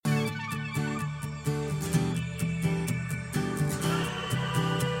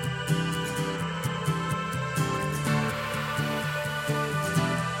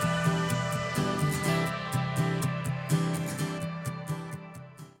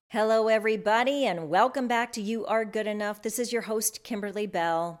Hello, everybody, and welcome back to You Are Good Enough. This is your host, Kimberly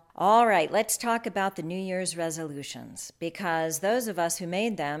Bell. All right, let's talk about the New Year's resolutions, because those of us who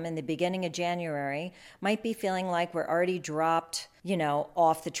made them in the beginning of January might be feeling like we're already dropped,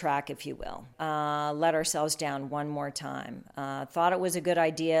 off the track, if you will. Let ourselves down one more time. Thought it was a good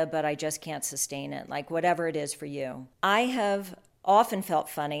idea, but I just can't sustain it, like whatever it is for you. I have often felt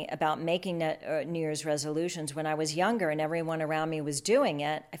funny about making New Year's resolutions. When I was younger and everyone around me was doing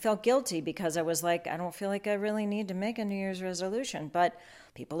it, I felt guilty because I was like, I don't feel like I really need to make a New Year's resolution. But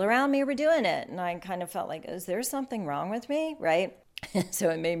people around me were doing it, and I kind of felt like, is there something wrong with me, right? So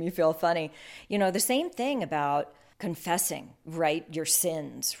it made me feel funny. The same thing about confessing, right, your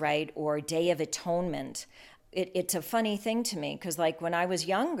sins, right, or Day of Atonement. It's a funny thing to me because, like, when I was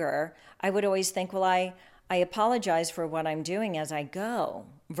younger, I would always think, well, I apologize for what I'm doing as I go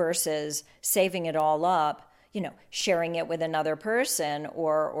versus saving it all up, sharing it with another person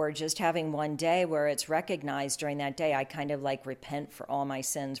or just having one day where it's recognized during that day. I kind of like repent for all my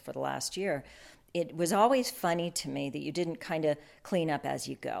sins for the last year. It was always funny to me that you didn't kind of clean up as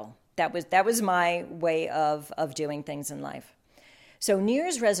you go. That was my way of doing things in life. So New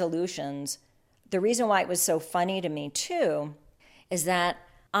Year's resolutions, the reason why it was so funny to me too, is that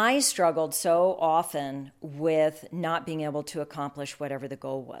I struggled so often with not being able to accomplish whatever the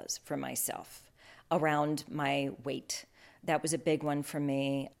goal was for myself around my weight. That was a big one for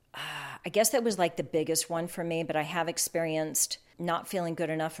me. I guess that was like the biggest one for me, but I have experienced not feeling good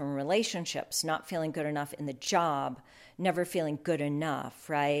enough in relationships, not feeling good enough in the job, never feeling good enough,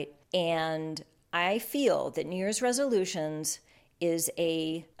 right? And I feel that New Year's resolutions is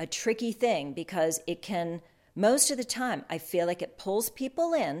a tricky thing because it can, most of the time, I feel like it pulls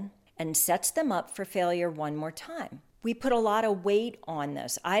people in and sets them up for failure one more time. We put a lot of weight on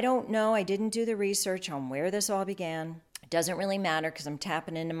this. I don't know. I didn't do the research on where this all began. It doesn't really matter because I'm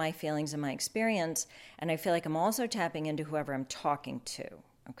tapping into my feelings and my experience, and I feel like I'm also tapping into whoever I'm talking to,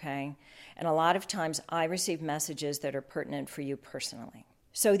 okay? And a lot of times I receive messages that are pertinent for you personally.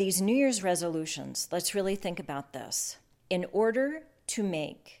 So these New Year's resolutions, let's really think about this. In order to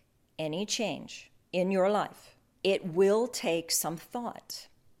make any change in your life, it will take some thought.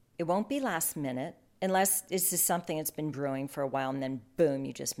 It won't be last minute unless this is something that's been brewing for a while and then boom,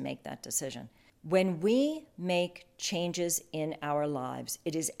 you just make that decision. When we make changes in our lives,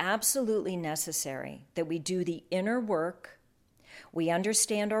 it is absolutely necessary that we do the inner work. We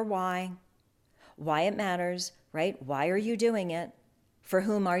understand our why it matters, right? Why are you doing it? For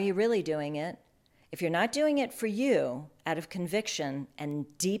whom are you really doing it? If you're not doing it for you out of conviction and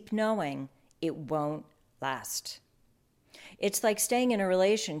deep knowing, it won't last. It's like staying in a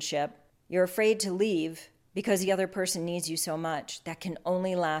relationship. You're afraid to leave because the other person needs you so much. That can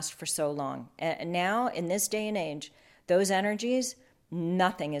only last for so long. And now, in this day and age, those energies,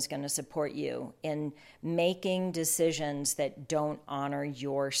 nothing is going to support you in making decisions that don't honor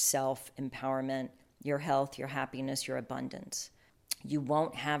your self-empowerment, your health, your happiness, your abundance. You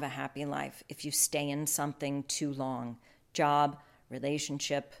won't have a happy life if you stay in something too long. Job,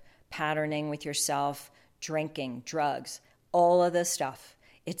 relationship, patterning with yourself, drinking, drugs, all of this stuff.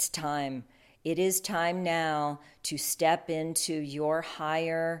 It's time. It is time now to step into your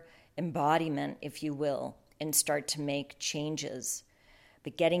higher embodiment, if you will, and start to make changes.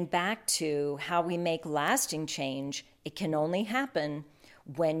 But getting back to how we make lasting change, it can only happen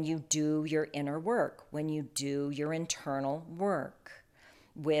when you do your inner work, when you do your internal work,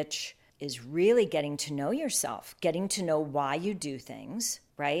 which is really getting to know yourself, getting to know why you do things,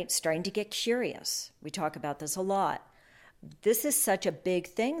 right? Starting to get curious. We talk about this a lot. This is such a big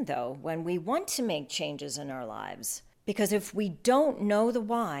thing, though, when we want to make changes in our lives. Because if we don't know the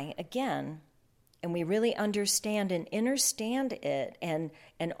why, again, and we really understand and understand it and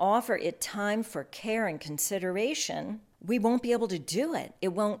offer it time for care and consideration, we won't be able to do it. It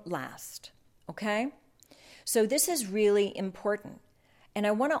won't last, okay? So this is really important. And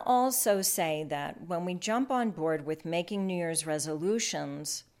I want to also say that when we jump on board with making New Year's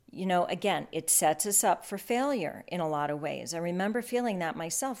resolutions, again, it sets us up for failure in a lot of ways. I remember feeling that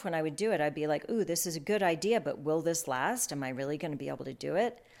myself when I would do it. I'd be like, ooh, this is a good idea, but will this last? Am I really going to be able to do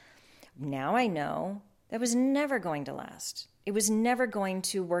it? Now I know that was never going to last. It was never going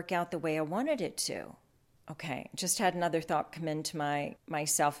to work out the way I wanted it to. Okay, just had another thought come into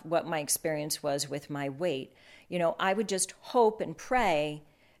myself, what my experience was with my weight. I would just hope and pray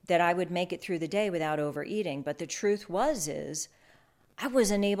that I would make it through the day without overeating. But the truth is I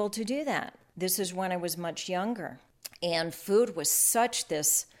wasn't able to do that. This is when I was much younger. And food was such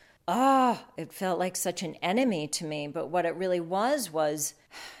this, it felt like such an enemy to me. But what it really was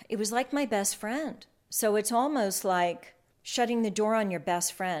it was like my best friend. So it's almost like shutting the door on your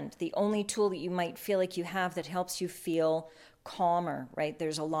best friend, the only tool that you might feel like you have that helps you feel calmer, right?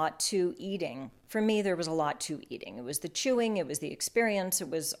 There's a lot to eating. For me, there was a lot to eating. It was the chewing, it was the experience, it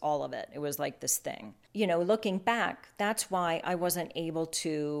was all of it. It was like this thing. Looking back, that's why I wasn't able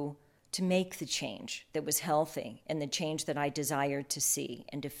to make the change that was healthy and the change that I desired to see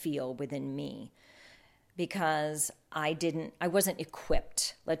and to feel within me, because I wasn't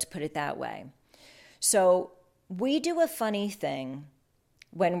equipped, let's put it that way. So we do a funny thing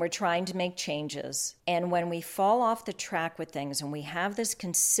when we're trying to make changes, and when we fall off the track with things, and we have this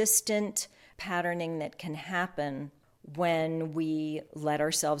consistent patterning that can happen when we let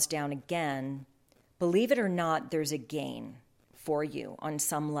ourselves down again, believe it or not, there's a gain for you on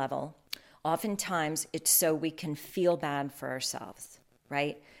some level. Oftentimes, it's so we can feel bad for ourselves,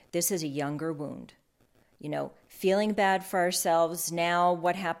 right? This is a younger wound. Feeling bad for ourselves. Now,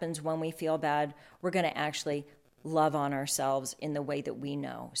 what happens when we feel bad? We're going to actually love on ourselves in the way that we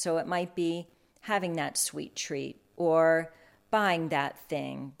know. So it might be having that sweet treat or buying that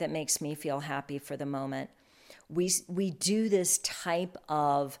thing that makes me feel happy for the moment. We do this type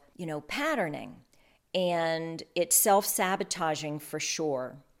of, patterning, and it's self-sabotaging for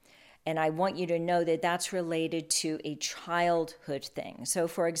sure. And I want you to know that that's related to a childhood thing. So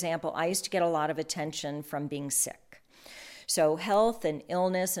for example, I used to get a lot of attention from being sick. So health and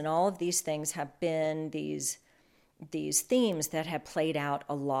illness and all of these things have been these themes that have played out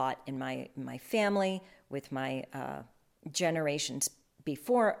a lot in my family, with my generations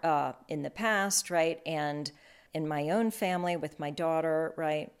before, in the past, right? And in my own family with my daughter,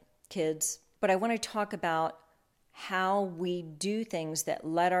 right? Kids. But I want to talk about how we do things that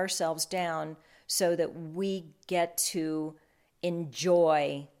let ourselves down so that we get to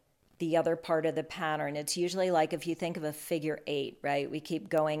enjoy the other part of the pattern. It's usually like if you think of a figure 8, right? We keep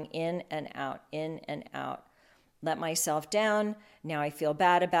going in and out, in and out. Let myself down. Now I feel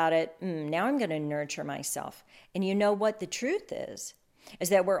bad about it. Now I'm going to nurture myself. And you know what the truth is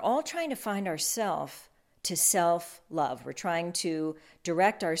that we're all trying to find ourselves to self-love. We're trying to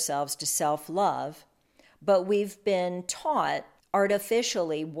direct ourselves to self-love, but we've been taught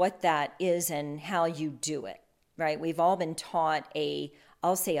artificially what that is and how you do it, right? We've all been taught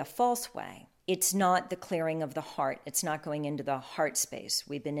I'll say a false way. It's not the clearing of the heart. It's not going into the heart space.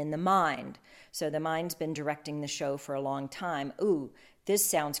 We've been in the mind. So the mind's been directing the show for a long time. Ooh, this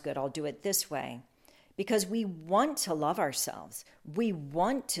sounds good. I'll do it this way. Because we want to love ourselves. We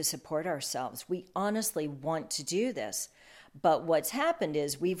want to support ourselves. We honestly want to do this. But what's happened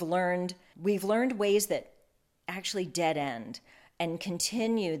is we've learned ways that actually dead end and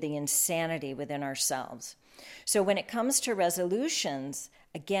continue the insanity within ourselves. So when it comes to resolutions,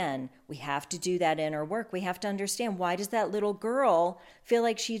 again, we have to do that inner work. We have to understand, why does that little girl feel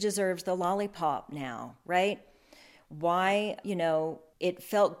like she deserves the lollipop now, right? Why, it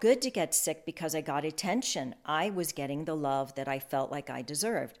felt good to get sick because I got attention. I was getting the love that I felt like I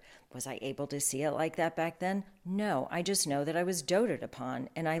deserved. Was I able to see it like that back then? No, I just know that I was doted upon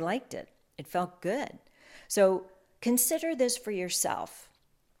and I liked it. It felt good. So consider this for yourself.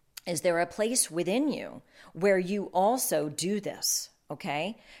 Is there a place within you where you also do this?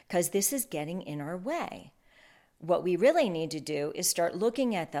 Okay? Because this is getting in our way. What we really need to do is start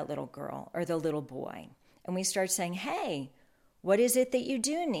looking at that little girl or the little boy, and we start saying, hey, what is it that you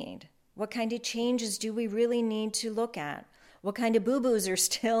do need? What kind of changes do we really need to look at? What kind of boo-boos are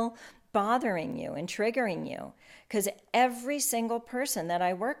still bothering you and triggering you? Because every single person that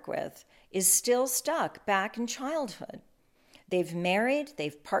I work with is still stuck back in childhood. They've married,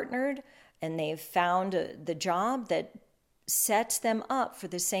 they've partnered, and they've found the job that sets them up for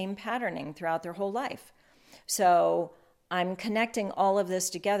the same patterning throughout their whole life. So I'm connecting all of this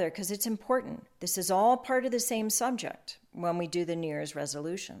together because it's important. This is all part of the same subject when we do the New Year's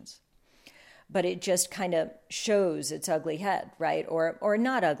resolutions. But it just kind of shows its ugly head, right? Or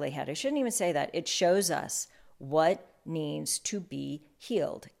not ugly head. I shouldn't even say that. It shows us what needs to be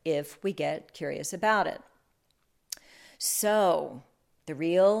healed if we get curious about it. So the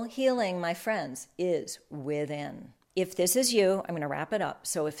real healing, my friends, is within. If this is you, I'm going to wrap it up.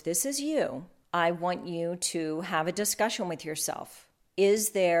 So if this is you, I want you to have a discussion with yourself.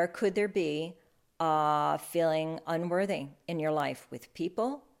 Could there be feeling unworthy in your life with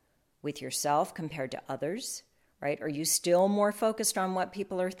people, with yourself compared to others, right? Are you still more focused on what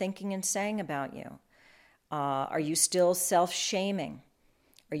people are thinking and saying about you? Are you still self-shaming?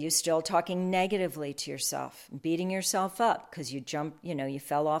 Are you still talking negatively to yourself, beating yourself up because you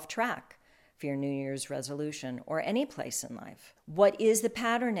fell off track for your New Year's resolution or any place in life? What is the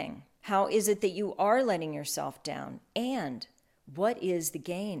patterning? How is it that you are letting yourself down? And what is the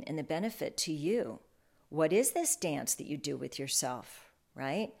gain and the benefit to you what is this dance that you do with yourself,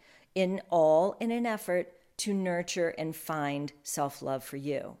 right? In an effort to nurture and find self-love for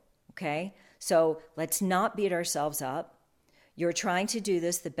you, okay? So let's not beat ourselves up. You're trying to do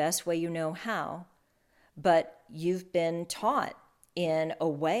this the best way you know how, but you've been taught in a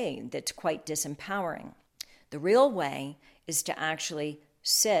way that's quite disempowering. The real way is to actually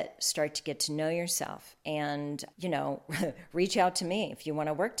start to get to know yourself, and, reach out to me if you want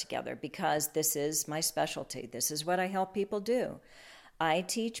to work together, because this is my specialty. This is what I help people do. I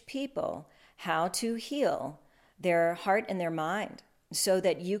teach people how to heal their heart and their mind so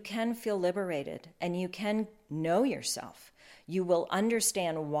that you can feel liberated and you can know yourself. You will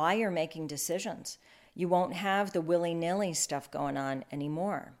understand why you're making decisions. You won't have the willy-nilly stuff going on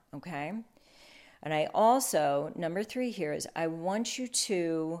anymore, okay? And I also, number 3 here is I want you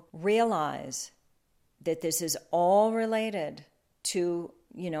to realize that this is all related to,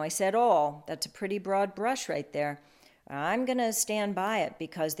 I said all, that's a pretty broad brush right there. I'm going to stand by it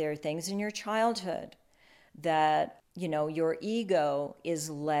because there are things in your childhood that, your ego is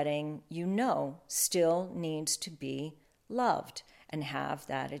letting you know still needs to be loved and have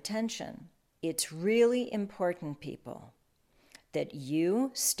that attention. It's really important, people, that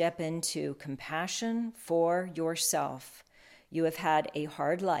you step into compassion for yourself. You have had a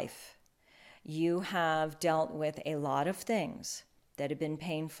hard life. You have dealt with a lot of things that have been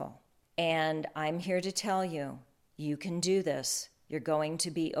painful. And I'm here to tell you, you can do this. You're going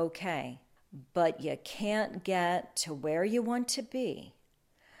to be okay. But you can't get to where you want to be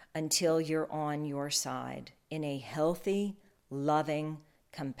until you're on your side in a healthy, loving,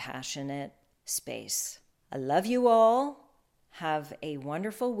 compassionate space. I love you all. Have a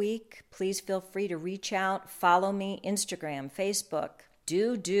wonderful week. Please feel free to reach out, follow me, Instagram, Facebook.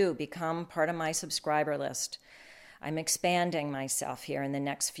 Do become part of my subscriber list. I'm expanding myself here in the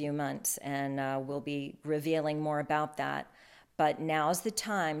next few months, and we'll be revealing more about that. But now's the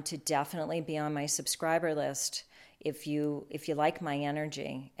time to definitely be on my subscriber list if you like my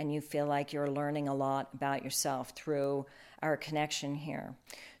energy and you feel like you're learning a lot about yourself through our connection here.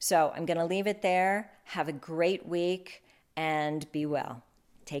 So I'm going to leave it there. Have a great week. And be well.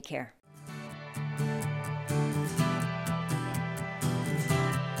 Take care.